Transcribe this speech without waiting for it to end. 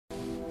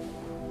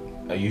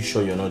Are you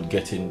sure you're not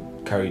getting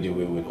carried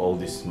away with all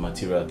these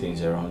material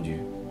things around you?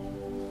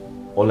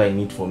 All I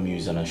need from you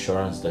is an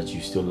assurance that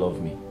you still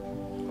love me.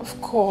 Of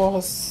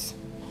course.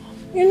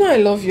 You know I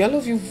love you. I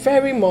love you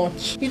very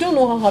much. You don't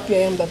know how happy I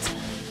am that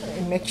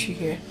I met you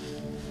here.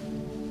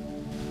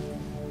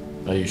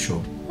 Are you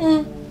sure?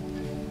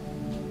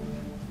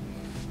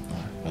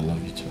 I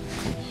love you too.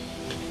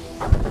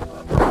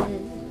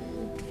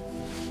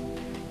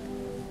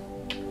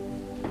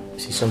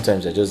 See,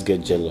 sometimes I just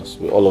get jealous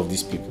with all of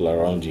these people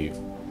around you.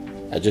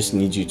 I just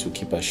need you to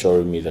keep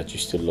assuring me that you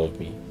still love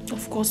me.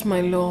 Of course,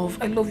 my love.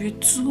 I love you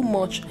too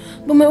much.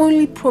 But my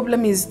only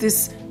problem is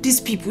these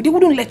people. They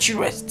wouldn't let you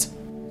rest.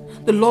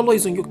 The Lolo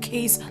is on your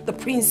case. The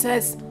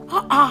princess.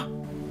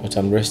 But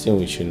I'm resting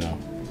with you now.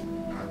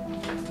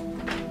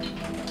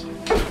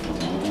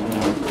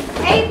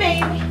 Hey,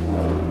 baby.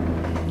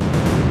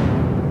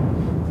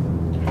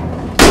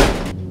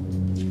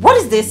 What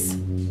is this?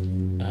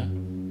 Huh?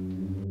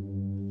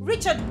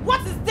 Richard,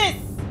 what is this?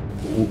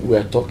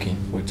 We're talking.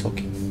 We're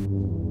talking.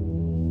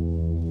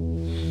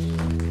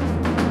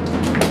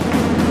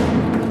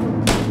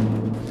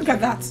 Look at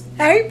that.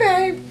 Hey,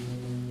 babe.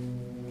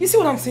 You see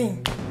what I'm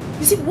saying?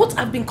 You see what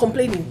I've been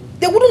complaining?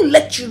 They wouldn't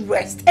let you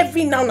rest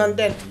every now and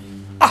then.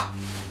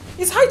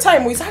 It's high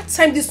time. It's high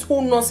time this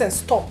whole nonsense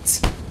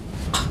stopped.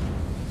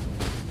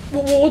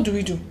 What do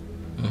we do?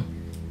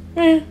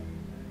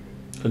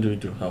 What do we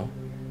do? How?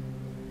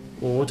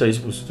 Well, what are you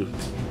supposed to do?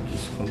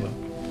 Just come back.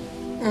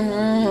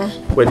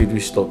 Where did we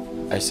stop?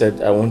 I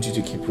said I want you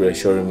to keep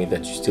reassuring me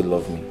that you still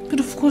love me. But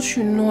of course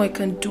you know I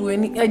can do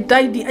anything. I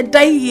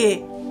die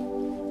here.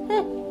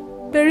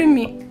 Bury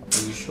me.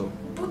 Are you sure?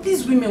 But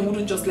these women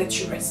wouldn't just let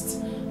you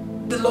rest.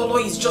 The Lolo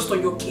is just on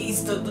your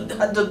case.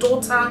 The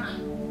daughter.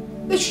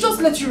 They should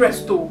just let you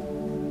rest though.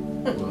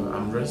 Well,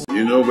 I'm resting.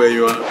 You know where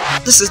you are?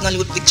 This is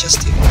Nollywood Pictures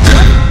TV.